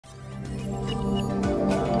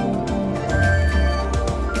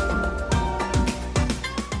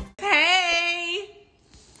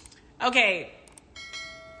Okay,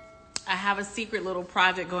 I have a secret little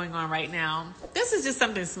project going on right now. This is just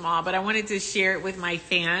something small, but I wanted to share it with my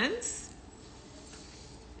fans.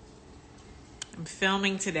 I'm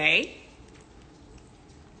filming today,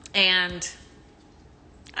 and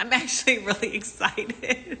I'm actually really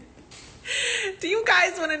excited. Do you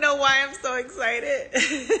guys want to know why I'm so excited?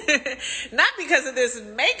 Not because of this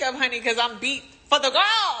makeup, honey, because I'm beat for the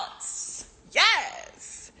girls.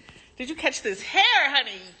 Yes. Did you catch this hair,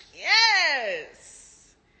 honey?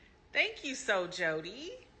 Yes. Thank you, So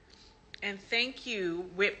Jody. And thank you,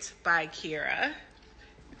 Whipped by Kira,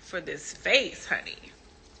 for this face, honey.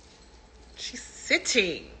 She's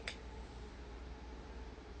sitting.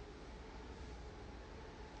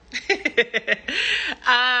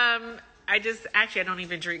 I don't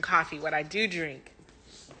even drink coffee. What I do drink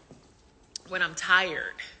when I'm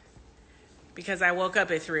tired, because I woke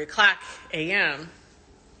up at 3:00 a.m.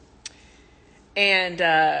 and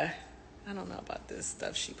I don't know about this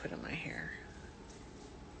stuff she put in my hair.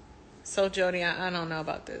 So Jody, I don't know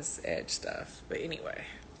about this edge stuff, but anyway,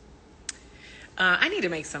 I need to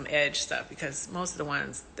make some edge stuff because most of the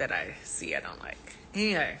ones that I see I don't like.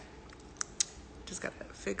 Anyway, just gotta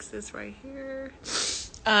fix this right here.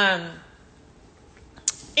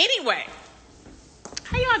 Anyway,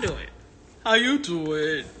 how y'all doing? How you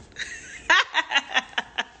doing?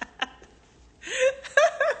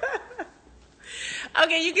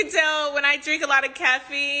 Okay, you can tell when I drink a lot of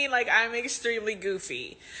caffeine, like I'm extremely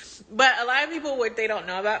goofy. But a lot of people, what they don't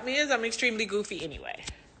know about me is I'm extremely goofy anyway.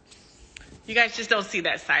 You guys just don't see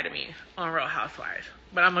that side of me on Real Housewives.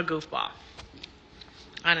 But I'm a goofball.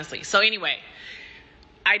 Honestly. So anyway,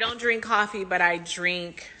 I don't drink coffee, but I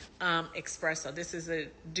drink espresso. This is a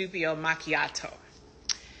Doppio macchiato.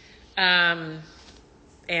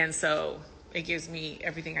 And so it gives me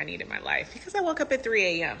everything I need in my life because I woke up at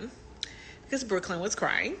 3 a.m. because Brooklyn was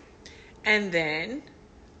crying. And then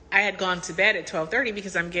I had gone to bed at 12:30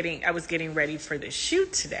 because I was getting ready for the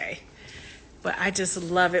shoot today. But I just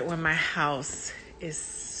love it when my house is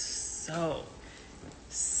so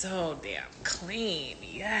damn clean.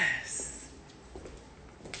 Yes.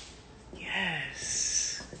 Yes.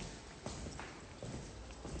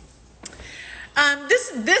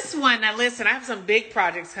 This one, now listen, I have some big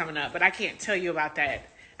projects coming up, but I can't tell you about that.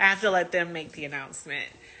 I have to let them make the announcement.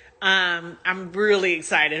 I'm really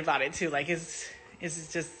excited about it too. Like it's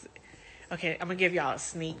just, okay, I'm gonna give y'all a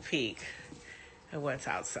sneak peek of what's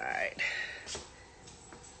outside.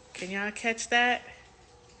 Can y'all catch that?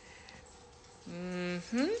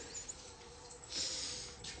 Mm-hmm.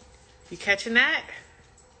 You catching that?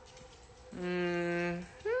 Mm-hmm.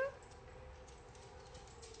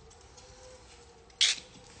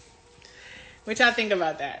 What y'all think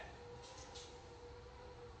about that?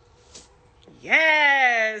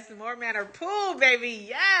 Yes, More Manor Pool, baby.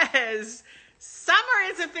 Yes, summer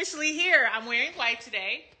is officially here. I'm wearing white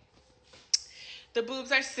today. The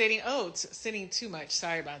boobs are sitting. Oh, sitting too much.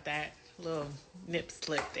 Sorry about that. Little nip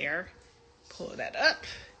slip there. Pull that up.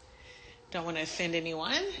 Don't want to offend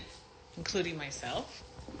anyone, including myself.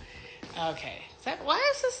 Okay.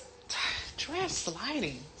 Why is this dress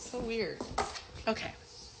sliding? So weird. Okay.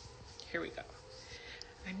 Here we go.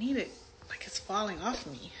 I need it like it's falling off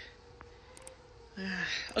me.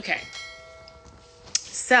 Okay.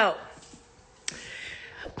 So,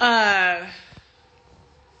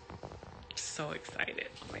 so excited.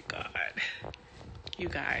 Oh my God. You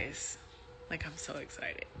guys, like I'm so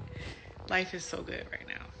excited. Life is so good right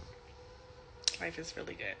now. Life is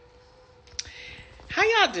really good. How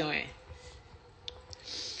y'all doing?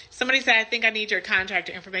 Somebody said, I think I need your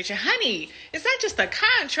contractor information. Honey, it's not just the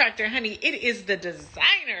contractor, honey. It is the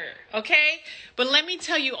designer, okay? But let me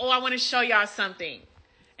tell you, I want to show y'all something.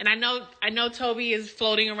 And I know Toby is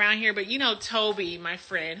floating around here, but you know Toby, my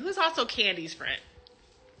friend, who is also Candy's friend,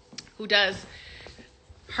 who does,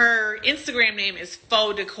 her Instagram name is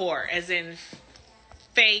Faux Decor, as in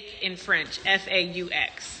fake in French,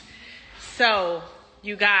 F-A-U-X. So,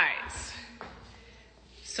 you guys...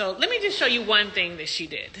 So let me just show you one thing that she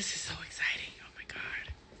did. This is so exciting. Oh my God.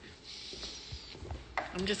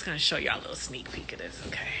 I'm just going to show y'all a little sneak peek of this,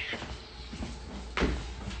 okay?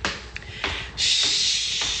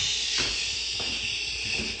 Shh.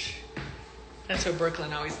 That's what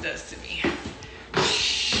Brooklyn always does to me.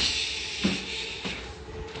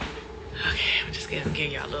 Okay, I'm just going to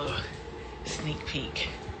give y'all a little sneak peek.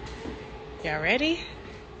 Y'all ready?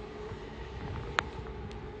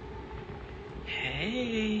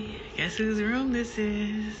 Hey, guess whose room this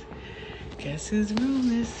is? Guess whose room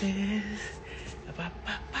this is?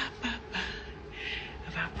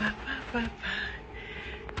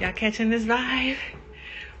 Y'all catching this vibe?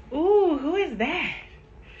 Ooh, who is that?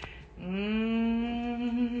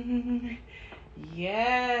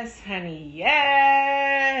 Yes, honey. Yes.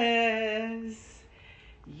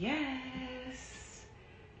 Yes.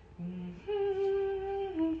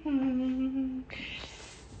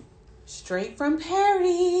 Straight from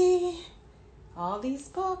Perry. All these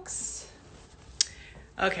books.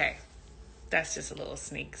 Okay. That's just a little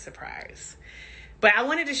sneak surprise. But I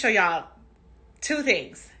wanted to show y'all two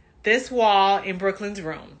things. This wall in Brooklyn's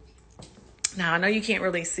room. Now, I know you can't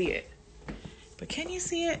really see it. But can you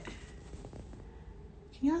see it?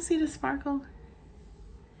 Can y'all see the sparkle?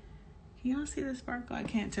 Can y'all see the sparkle? I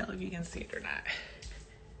can't tell if you can see it or not.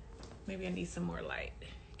 Maybe I need some more light.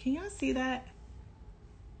 Can y'all see that?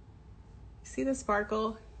 See the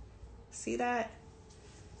sparkle? See that?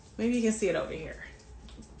 Maybe you can see it over here.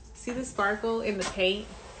 See the sparkle in the paint?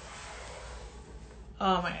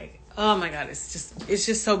 Oh my God, it's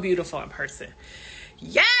just so beautiful in person.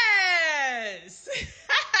 Yes!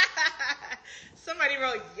 Somebody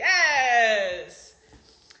wrote yes.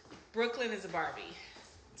 Brooklyn is a Barbie.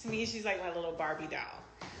 To me, she's like my little Barbie doll.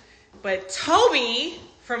 But Toby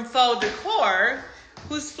from Faux Decor,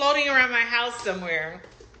 who's floating around my house somewhere,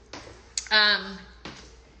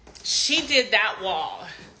 she did that wall.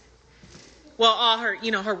 Well, all her,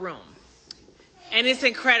 her room. And it's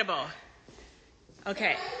incredible.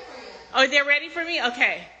 Okay. Oh, they're ready for me?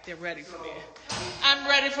 Okay. They're ready for me. I'm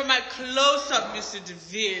ready for my close-up, Mr.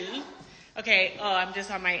 DeVille. Okay. Oh, I'm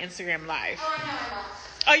just on my Instagram Live.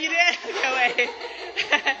 Oh, you did? Okay, wait.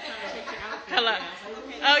 Hello.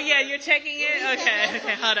 Oh, yeah, you're checking it?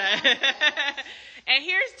 Okay, hold on. And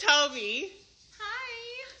here's Toby.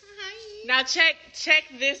 Hi. Now check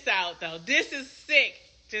this out, though. This is sick.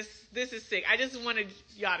 This is sick. I just wanted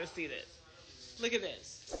y'all to see this. Look at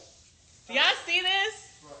this. Do y'all see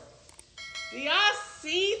this? Do y'all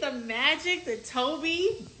see the magic that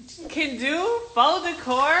Toby can do? Faux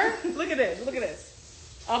decor? Look at this. Look at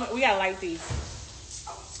this. We gotta light these.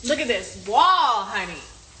 Look at this wall, honey.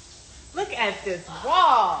 Look at this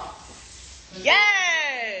wall.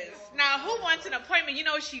 Yes. Now, who wants an appointment?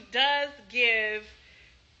 She does give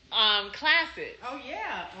classes. Oh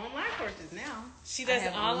yeah, online courses now. She does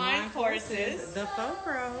online courses. The Faux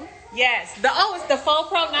Pro. Yes. It's the Faux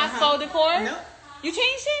Pro, not Faux Decor? No. You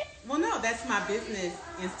changed it? Well, no, that's my business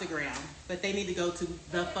Instagram, but they need to go to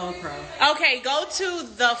the Faux Pro. Okay, go to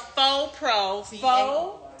the Faux Pro.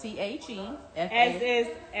 Faux. THE.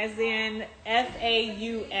 As in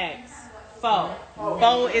FAUX. Faux.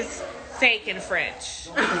 Faux is fake in French.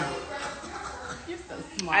 You're so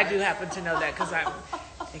smart. I do happen to know that because I'm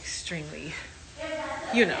extremely,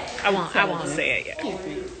 I won't say it yet.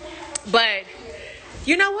 But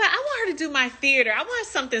you know what? I want her to do my theater. I want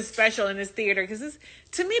something special in this theater because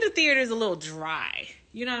to me the theater is a little dry.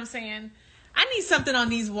 You know what I'm saying? I need something on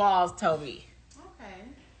these walls, Toby.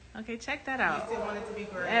 Okay, check that out. You still want it to be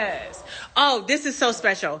great. Yes. Oh, this is so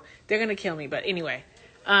special. They're gonna kill me, but anyway,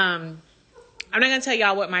 I'm not gonna tell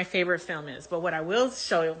y'all what my favorite film is, but what I will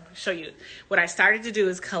show you. What I started to do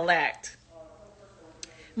is collect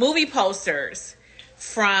movie posters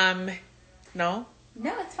from. No,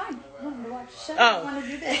 it's fine. I want to watch a show. Oh. I want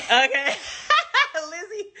to do this. Okay.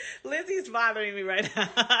 Lizzie's bothering me right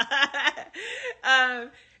now.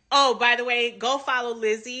 Oh, by the way, go follow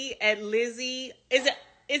Lizzie at Lizzie.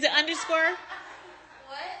 Is it underscore?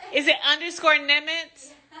 What? Is it underscore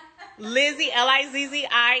Nemetz? Lizzie, LIZZIE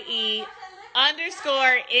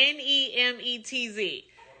underscore NEMETZ.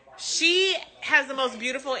 She has the most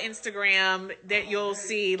beautiful Instagram that you'll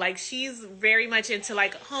see. Like, she's very much into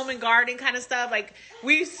like home and garden kind of stuff. Like,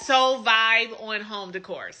 we so vibe on home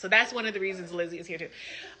decor. So that's one of the reasons Lizzie is here too.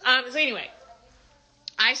 So anyway,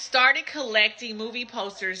 I started collecting movie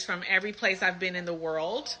posters from every place I've been in the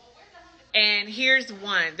world. And here's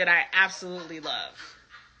one that I absolutely love.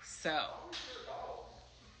 So,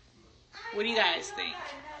 what do you guys think?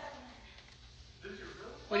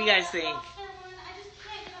 What do you guys think?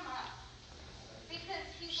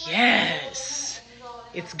 Yes.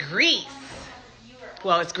 It's Greece.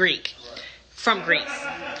 Well, it's Greek. From Greece.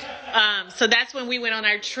 So that's when we went on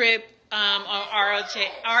our trip, our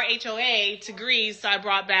RHOA to Greece. So I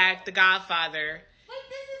brought back The Godfather.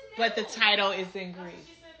 But the title is in Greece.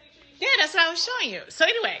 Yeah, that's what I was showing you. So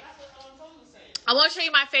anyway, I want to show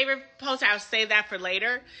you my favorite poster. I'll save that for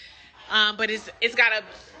later. But it's got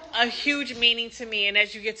a huge meaning to me. And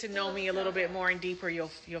as you get to know me a little bit more and deeper, you'll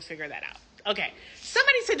figure that out. Okay.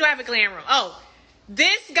 Somebody said, do I have a glam room? Oh,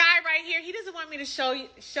 this guy right here, he doesn't want me to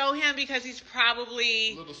show him because he's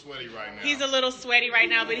probably... a little sweaty right now. He's a little sweaty right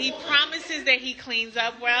now, but he promises that he cleans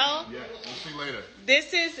up well. Yeah, we'll see later.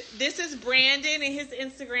 This is Brandon, and his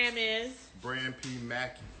Instagram is... Brand P.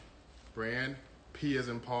 Mackey. Brand P. P as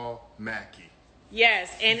in Paul, Mackey.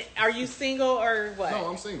 Yes, and are you single or what? No,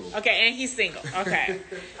 I'm single. Okay, and he's single. Okay.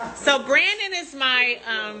 So Brandon is my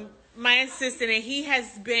my assistant, and he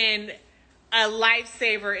has been a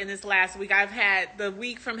lifesaver in this last week. I've had the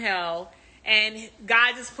week from hell, and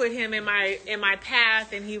God just put him in my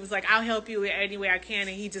path, and he was like, I'll help you any way I can,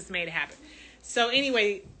 and he just made it happen. So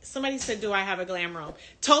anyway, somebody said, do I have a glam room?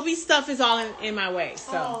 Toby's stuff is all in my way.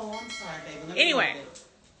 So Oh, I'm sorry, baby. Let me anyway. move it.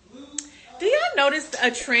 Do y'all notice a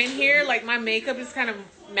trend here? Like my makeup is kind of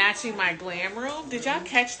matching my glam room. Did y'all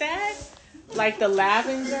catch that? Like the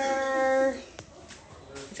lavender.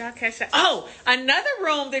 Did y'all catch that? Oh, another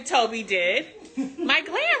room that Toby did. My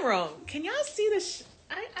glam room. Can y'all see this?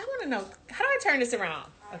 I want to know. How do I turn this around?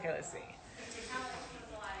 Okay, let's see.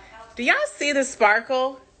 Do y'all see the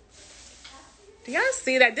sparkle? Do y'all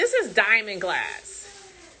see that? This is diamond glass.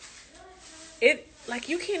 It, like,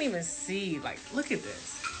 you can't even see. Like, look at this.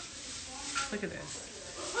 Look at this.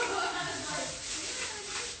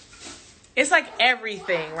 It's like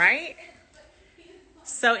everything, right?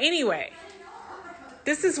 So anyway,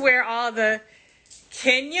 this is where all the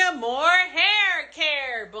Kenya Moore hair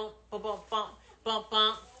care. Bump, bump, bump, bump, bump,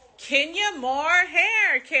 bump. Kenya Moore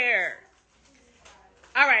hair care.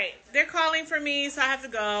 All right, they're calling for me, so I have to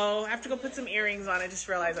go. I have to go put some earrings on. I just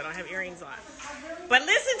realized I don't have earrings on. But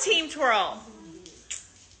listen, Team Twirl.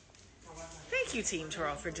 Thank you, Team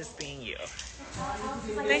Twirl, for just being you.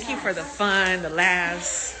 Thank you for the fun, the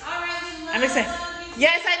laughs. I'm excited.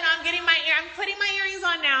 Yes, I know. I'm putting my earrings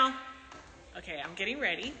on now. Okay, I'm getting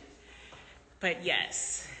ready. But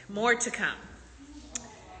yes, more to come.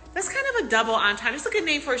 That's kind of a double entendre. It's a good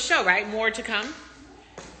name for a show, right? More to come.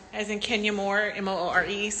 As in Kenya Moore, Moore.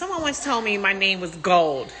 Someone once told me my name was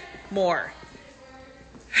Gold Moore.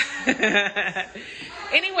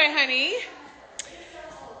 Anyway, honey.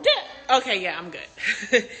 Okay, yeah, I'm good.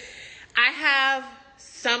 I have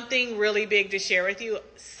something really big to share with you.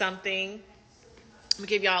 I'm gonna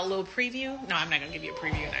give y'all a little preview. No, I'm not gonna give you a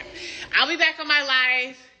preview tonight. I'll be back on my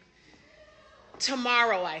live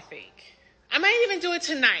tomorrow, I think. I might even do it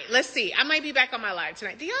tonight. Let's see. I might be back on my live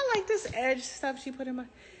tonight. Do y'all like this edge stuff she put in my...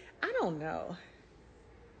 I don't know.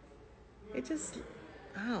 I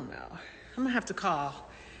don't know. I'm gonna have to call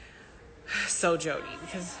So Jody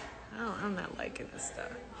because I'm not liking this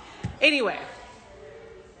stuff. Anyway,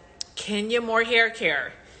 Kenya Moore hair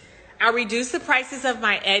care. I'll reduce the prices of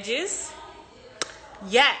my edges.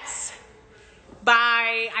 Yes.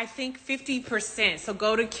 By, I think, 50%. So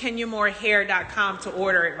go to kenyamorehair.com to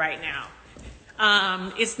order it right now.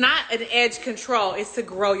 It's not an edge control. It's to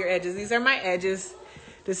grow your edges. These are my edges.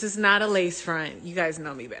 This is not a lace front. You guys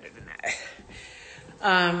know me better than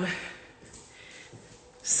that.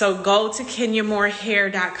 So go to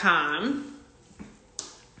kenyamorehair.com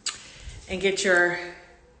and get your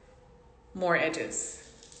more edges.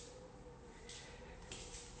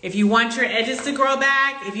 If you want your edges to grow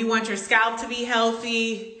back, if you want your scalp to be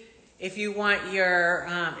healthy, if you want your,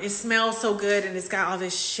 it smells so good and it's got all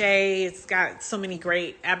this shea, it's got so many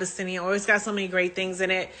great Abyssinian oil, it's got so many great things in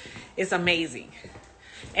it. It's amazing.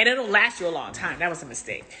 And it'll last you a long time. That was a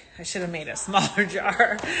mistake. I should have made a smaller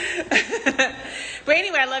jar. But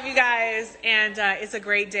anyway, I love you guys. And it's a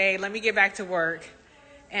great day. Let me get back to work.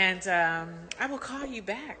 And I will call you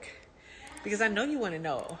back. Because I know you want to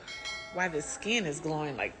know why the skin is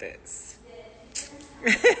glowing like this.